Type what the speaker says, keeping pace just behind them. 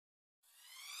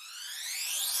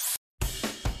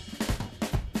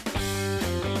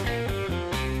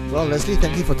Well, Leslie,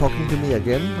 thank you for talking to me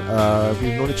again.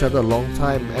 We've known each other a long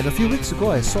time, and a few weeks ago,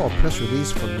 I saw a press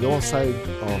release from your side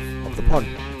of the pond,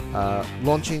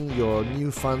 launching your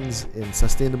new funds in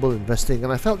sustainable investing,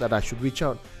 and I felt that I should reach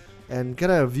out and get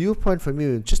a viewpoint from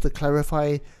you just to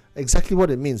clarify exactly what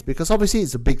it means, because obviously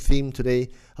it's a big theme today.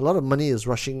 A lot of money is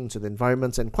rushing into the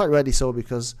environment, and quite rightly so,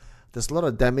 because there's a lot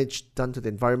of damage done to the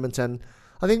environment, and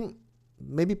I think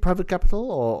maybe private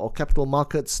capital or capital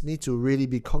markets need to really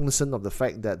be cognizant of the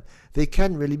fact that they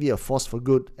can really be a force for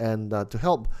good and to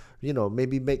help,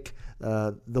 maybe make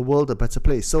the world a better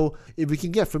place. So if we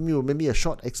can get from you maybe a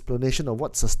short explanation of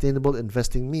what sustainable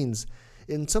investing means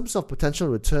in terms of potential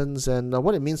returns and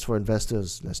what it means for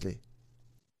investors, Leslie.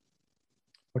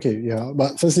 Okay, yeah.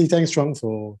 But firstly, thanks, Trung,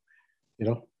 for,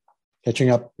 catching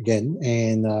up again.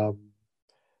 And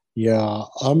yeah,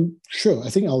 sure. I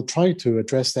think I'll try to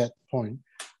address that point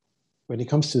when it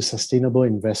comes to sustainable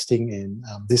investing and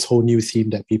this whole new theme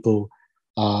that people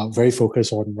are very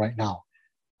focused on right now.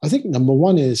 I think number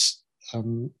one is,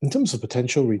 in terms of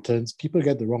potential returns, people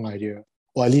get the wrong idea,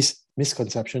 or at least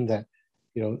misconception that,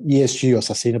 ESG or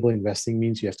sustainable investing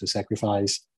means you have to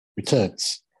sacrifice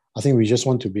returns. I think we just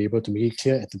want to be able to make it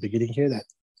clear at the beginning here that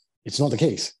it's not the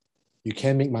case. You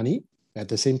can make money, at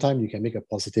the same time, you can make a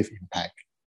positive impact.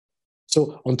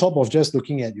 So on top of just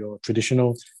looking at your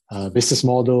traditional business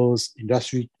models,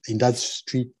 industry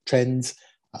trends,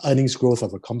 earnings growth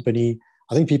of a company,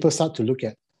 I think people start to look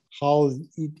at how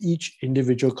each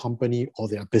individual company or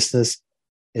their business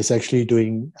is actually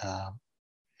doing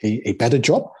a better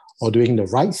job or doing the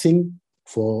right thing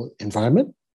for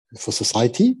environment, for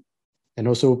society, and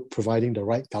also providing the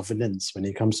right governance when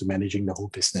it comes to managing the whole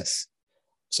business.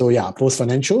 So yeah, both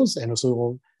financials and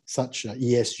also such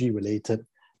ESG-related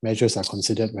measures are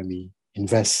considered when we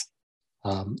invest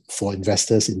for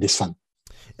investors in this fund.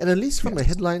 And at least from a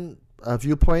headline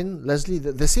viewpoint, Leslie,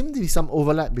 there seems to be some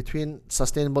overlap between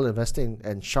sustainable investing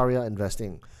and Sharia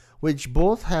investing, which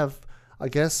both have, I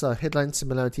guess, headline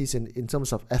similarities in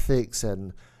terms of ethics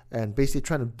and basically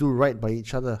trying to do right by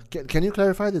each other. Can you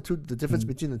clarify the difference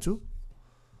between the two?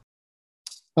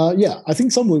 Yeah, I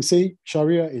think some would say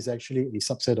Sharia is actually a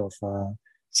subset of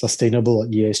sustainable or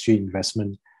ESG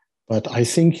investment. But I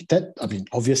think that,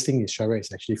 obvious thing is Sharia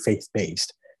is actually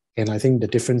faith-based. And I think the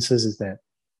differences is that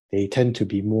they tend to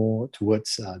be more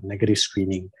towards negative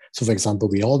screening. So for example,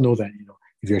 we all know that,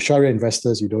 if you're Sharia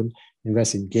investors, you don't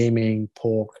invest in gaming,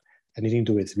 pork, anything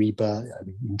to do with riba,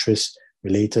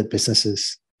 interest-related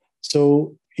businesses.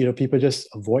 So, people just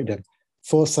avoid them.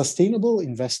 For sustainable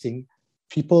investing,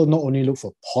 people not only look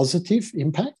for positive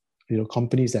impact,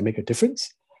 companies that make a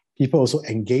difference, people also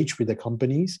engage with the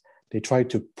companies. They try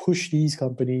to push these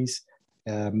companies,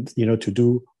 to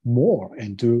do more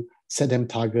and to set them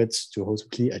targets to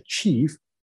hopefully achieve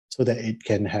so that it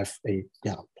can have a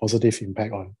positive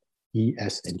impact on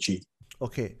ESG.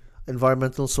 Okay,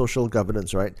 environmental, social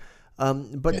governance, right?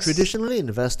 But yes. Traditionally,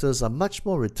 investors are much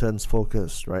more returns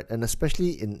focused, right? And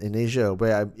especially in Asia,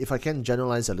 where if I can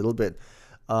generalize a little bit,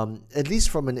 at least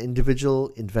from an individual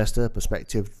investor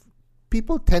perspective,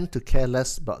 people tend to care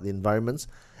less about the environments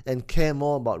and care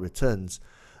more about returns.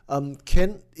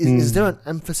 Is there an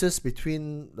emphasis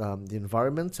between the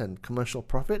environment and commercial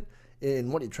profit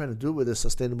in what you're trying to do with a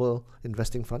sustainable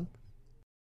investing fund?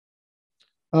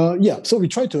 So we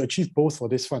try to achieve both for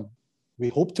this fund. We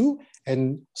hope to,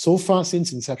 and so far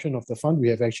since inception of the fund, we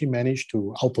have actually managed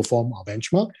to outperform our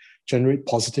benchmark, generate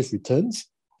positive returns.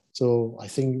 So I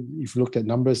think if you look at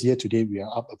numbers year to date, we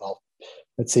are up about,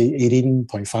 let's say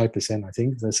 18.5%, I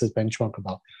think, versus benchmark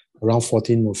about around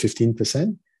 14 or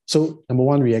 15%. So number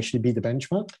one, we actually beat the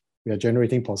benchmark. We are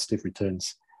generating positive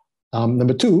returns.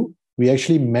 Number two, we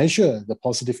actually measure the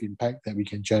positive impact that we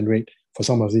can generate for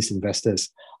some of these investors.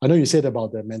 I know you said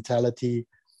about the mentality.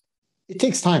 It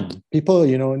takes time. People,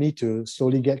 need to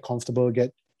slowly get comfortable,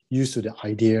 get used to the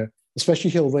idea,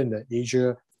 especially here over in the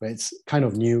Asia where it's kind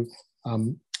of new.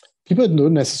 People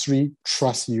don't necessarily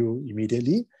trust you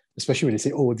immediately, especially when they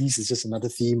say, oh, this is just another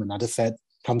theme, another fad,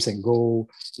 comes and go.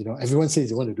 Everyone says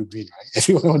they want to do green, right?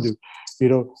 Everyone want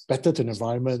to, better to the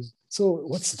environment. So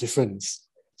what's the difference?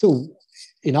 So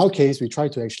in our case, we try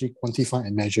to actually quantify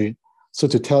and measure it. So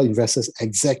to tell investors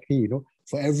exactly,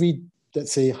 for every,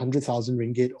 let's say, 100,000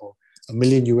 ringgit or $1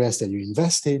 million US that you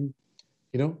invest in,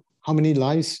 how many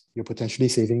lives you're potentially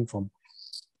saving from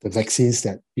the vaccines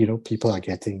that, people are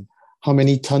getting, how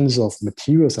many tons of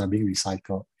materials are being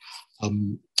recycled,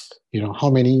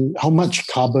 how much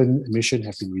carbon emission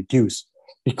have been reduced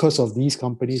because of these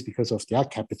companies, because of their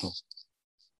capital.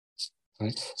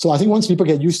 Right? So I think once people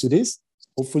get used to this,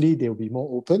 hopefully they'll be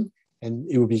more open and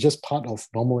it will be just part of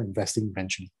normal investing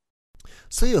eventually.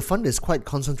 So your fund is quite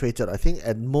concentrated, I think,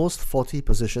 at most 40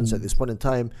 positions at this point in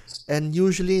time, and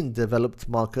usually in developed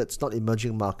markets, not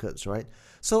emerging markets, right?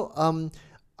 So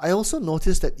I also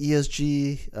noticed that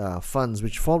ESG funds,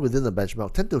 which fall within the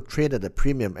benchmark, tend to trade at a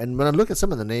premium. And when I look at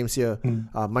some of the names here,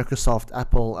 Microsoft,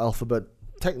 Apple, Alphabet,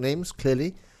 tech names,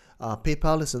 clearly,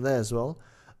 PayPal is in there as well.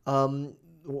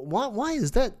 Why is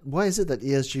that? Why is it that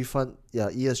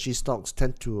ESG stocks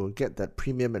tend to get that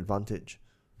premium advantage?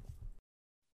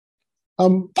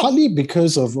 Partly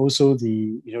because of also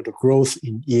the growth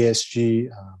in ESG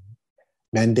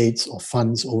mandates or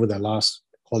funds over the last,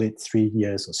 call it 3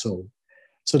 years or so.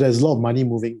 So there's a lot of money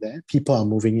moving there. People are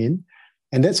moving in,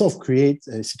 and that sort of creates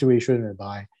a situation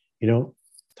whereby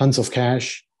tons of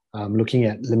cash looking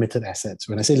at limited assets.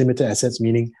 When I say limited assets,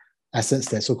 meaning assets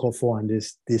that so-called fall under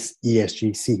this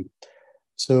ESG seed.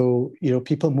 So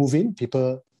people move in,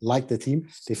 people like the team,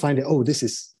 they find that this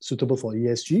is suitable for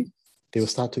ESG. They will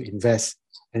start to invest,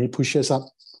 and it pushes up,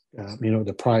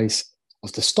 the price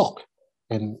of the stock,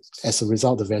 and as a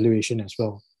result, the valuation as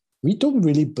well. We don't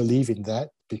really believe in that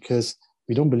because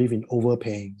we don't believe in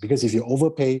overpaying. Because if you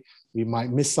overpay, we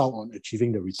might miss out on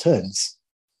achieving the returns,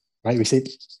 right? We said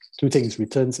two things: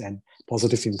 returns and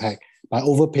positive impact. By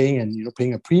overpaying and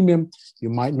paying a premium, you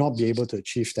might not be able to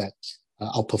achieve that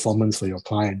outperformance for your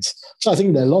clients. So I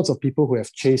think there are lots of people who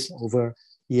have chased over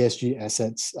ESG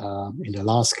assets in the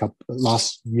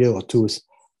last year or two,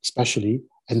 especially,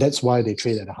 and that's why they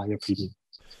trade at a higher premium.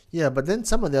 Yeah, but then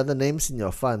some of the other names in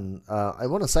your fund, I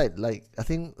want to cite, like, I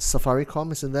think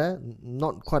Safaricom is in there,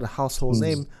 not quite a household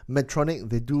name. Medtronic,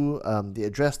 they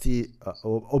address the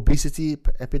obesity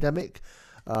epidemic.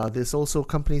 There's also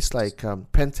companies like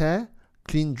Pentair,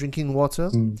 Clean Drinking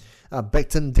Water,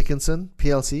 Becton Dickinson,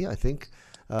 PLC, I think.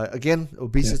 Again,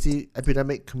 obesity,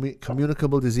 epidemic,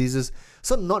 communicable diseases.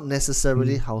 So not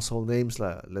necessarily household names,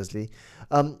 Leslie.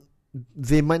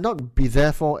 They might not be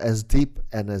therefore as deep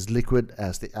and as liquid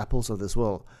as the Apples of this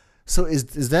world. So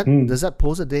does that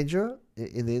pose a danger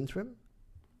in the interim?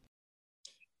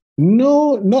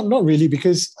 No, not really,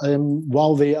 because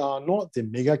while they are not the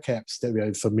mega caps that we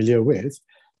are familiar with,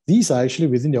 these are actually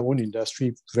within their own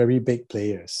industry very big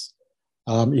players.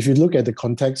 If you look at the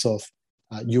context of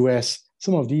US,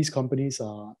 some of these companies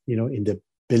are in the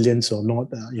billions or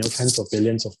not tens of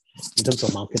billions in terms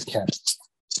of market cap.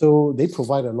 So they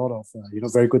provide a lot of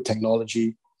very good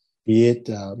technology, be it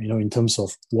in terms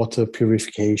of water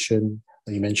purification.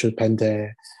 You mentioned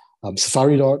Pentair.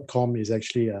 Safari.com is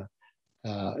actually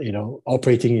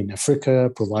operating in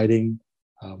Africa, providing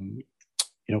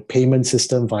payment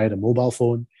system via the mobile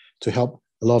phone to help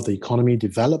a lot of the economy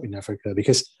develop in Africa,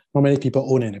 because not many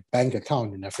people own a bank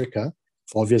account in Africa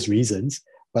for obvious reasons.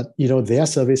 But their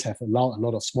service have allowed a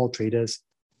lot of small traders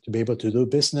to be able to do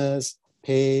business,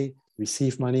 pay,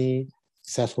 receive money,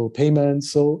 settle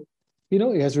payments. So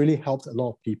it has really helped a lot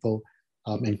of people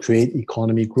and create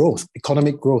economic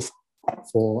growth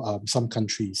for some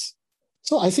countries.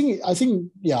 So I think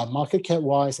market cap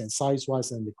wise and size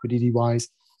wise and liquidity wise,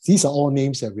 these are all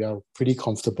names that we are pretty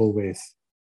comfortable with.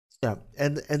 Yeah,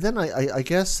 and then I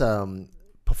guess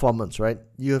performance, right?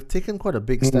 You have taken quite a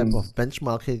big step of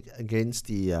benchmarking against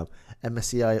the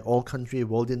MSCI All Country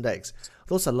World Index.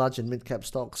 Those are large and mid-cap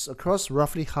stocks across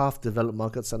roughly half developed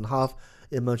markets and half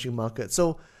emerging markets.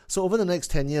 So over the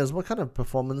next 10 years, what kind of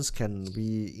performance can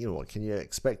you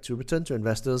expect to return to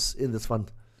investors in this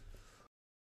fund?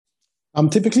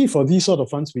 Typically for these sort of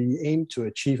funds, we aim to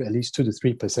achieve at least 2 to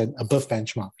 3% above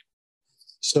benchmark.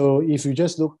 So if you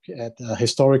just look at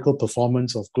historical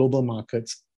performance of global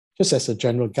markets, just as a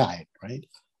general guide, right?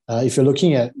 If you're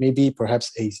looking at maybe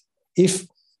perhaps if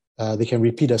they can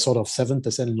repeat a sort of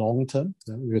 7% long-term,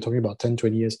 we're talking about 10,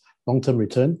 20 years long-term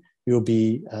return,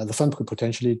 the fund could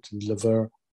potentially deliver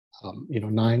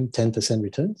 9, 10%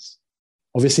 returns.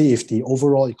 Obviously, if the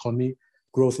overall economy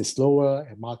growth is slower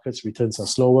and markets returns are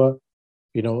slower,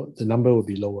 the number will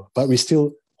be lower. But we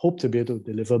still hope to be able to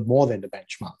deliver more than the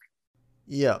benchmark.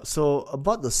 Yeah, so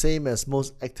about the same as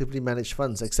most actively managed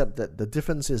funds, except that the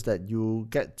difference is that you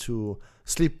get to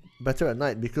sleep better at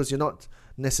night because you're not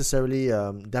necessarily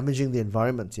damaging the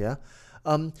environment, yeah?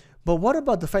 But what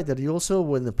about the fact that you also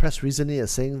were in the press recently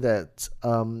as saying that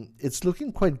it's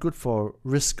looking quite good for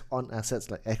risk on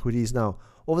assets like equities now.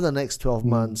 Over the next 12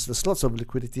 months, there's lots of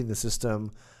liquidity in the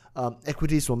system.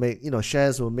 Equities will make,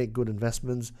 shares will make good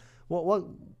investments.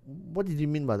 What did you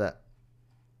mean by that?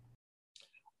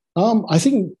 I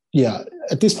think,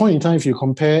 at this point in time, if you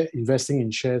compare investing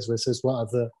in shares versus what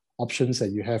other options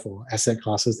that you have or asset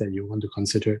classes that you want to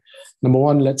consider, number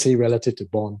one, let's say relative to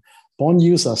bond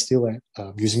yields are still at,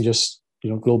 using just,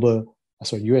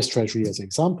 US Treasury as an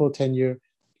example, 10-year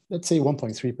let's say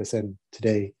 1.3%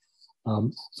 today,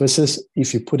 versus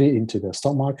if you put it into the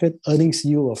stock market, earnings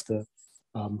yield of the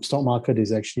stock market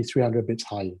is actually 300 bits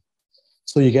higher.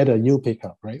 So you get a yield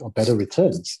pickup, right, or better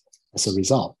returns as a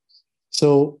result.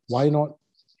 So why not,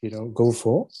 go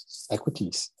for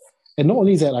equities? And not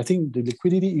only that, I think the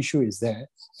liquidity issue is there.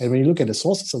 And when you look at the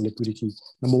sources of liquidity,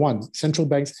 number one, central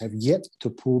banks have yet to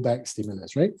pull back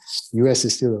stimulus, right?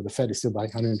 The Fed is still buying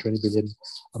 120 billion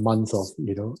a month of,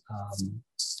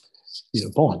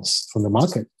 bonds from the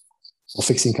market or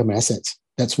fixed income assets.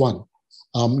 That's one.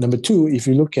 Number two, if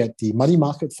you look at the money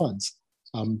market funds,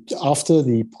 after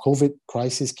the COVID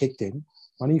crisis kicked in,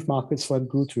 money markets fund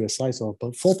grew to a size of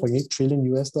about 4.8 trillion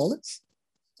US dollars.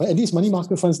 Right? And these money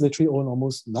market funds literally own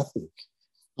almost nothing.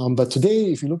 But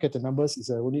today, if you look at the numbers, it's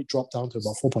only dropped down to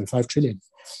about 4.5 trillion.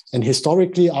 And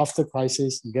historically, after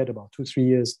crisis, you get about 2-3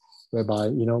 years whereby,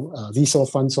 these sort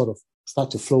of funds sort of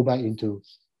start to flow back into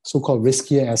so-called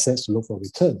riskier assets to look for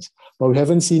returns. But we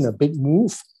haven't seen a big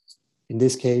move, in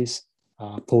this case,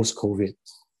 post-COVID.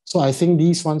 So I think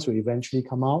these funds will eventually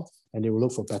come out and they will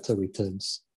look for better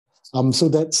returns. So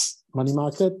that's money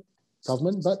market,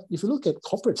 government. But if you look at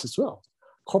corporates as well,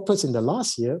 corporates in the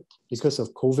last year, because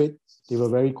of COVID, they were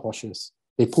very cautious.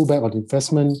 They pulled back on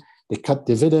investment, they cut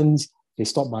dividends, they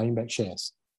stopped buying back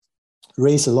shares,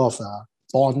 raised a lot of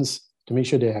bonds to make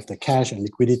sure they have the cash and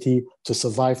liquidity to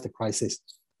survive the crisis.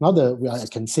 Now that I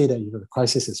can say that the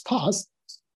crisis is past,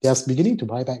 they are beginning to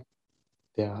buy back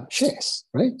their shares,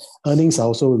 right? Earnings are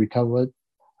also recovered,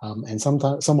 and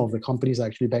sometimes some of the companies are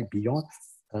actually back beyond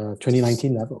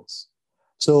 2019 levels.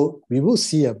 So we will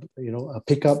see a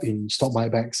pickup in stock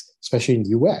buybacks, especially in the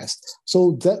US.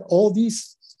 So that all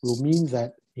these will mean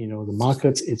that the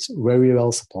markets, it's very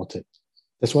well supported.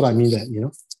 That's what I mean,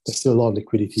 that there's still a lot of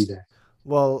liquidity there.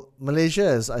 Well, Malaysia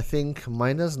is, I think,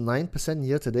 minus 9%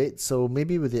 year to date. So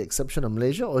maybe with the exception of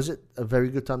Malaysia, or is it a very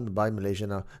good time to buy Malaysia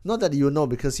now? Not that you know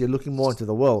because you're looking more into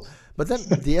the world. But then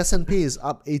the S&P is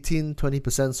up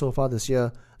 18-20% so far this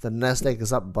year. The Nasdaq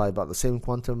is up by about the same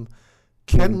quantum.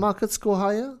 Can markets go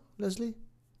higher, Leslie?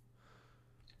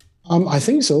 I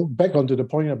think so. Back onto the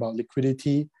point about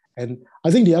liquidity. And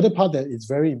I think the other part that is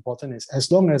very important is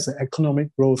as long as the economic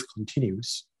growth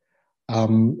continues,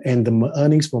 and the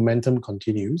earnings momentum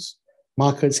continues,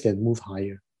 markets can move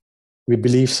higher. We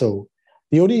believe so.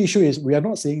 The only issue is we are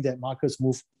not saying that markets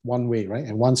move one way, right,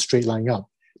 and one straight line up.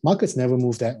 Markets never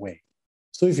move that way.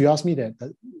 So if you ask me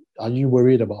that, are you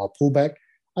worried about a pullback?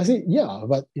 I say, yeah,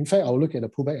 but in fact, I'll look at the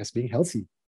pullback as being healthy.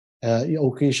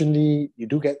 Occasionally, you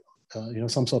do get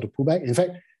some sort of pullback. In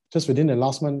fact, just within the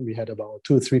last month, we had about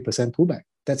 2 or 3% pullback.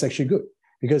 That's actually good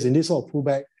because in this sort of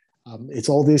pullback, it's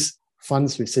all these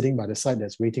funds sitting by the side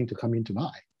that's waiting to come in to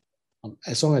buy.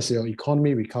 As long as your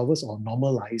economy recovers or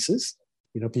normalizes,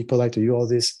 people like to use all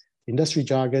this industry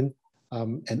jargon,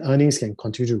 and earnings can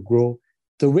continue to grow.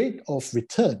 The rate of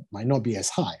return might not be as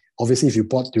high. Obviously, if you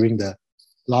bought during the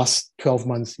last 12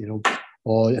 months,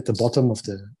 or at the bottom of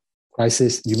the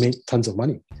crisis, you made tons of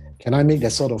money. Can I make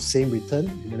that sort of same return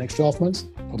in the next 12 months?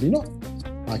 Probably not.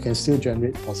 I can still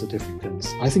generate positive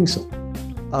returns. I think so.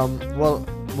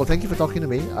 Well, thank you for talking to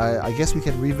me. I guess we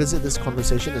can revisit this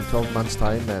conversation in 12 months'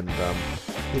 time and,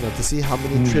 to see how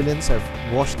many trillions have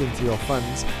washed into your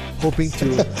funds, hoping to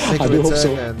make a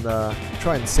return and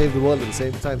try and save the world at the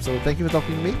same time. So thank you for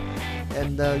talking to me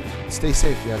and stay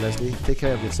safe, Leslie. Take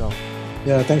care of yourself.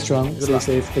 Yeah, thanks, Chuang. Stay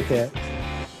safe. Take care.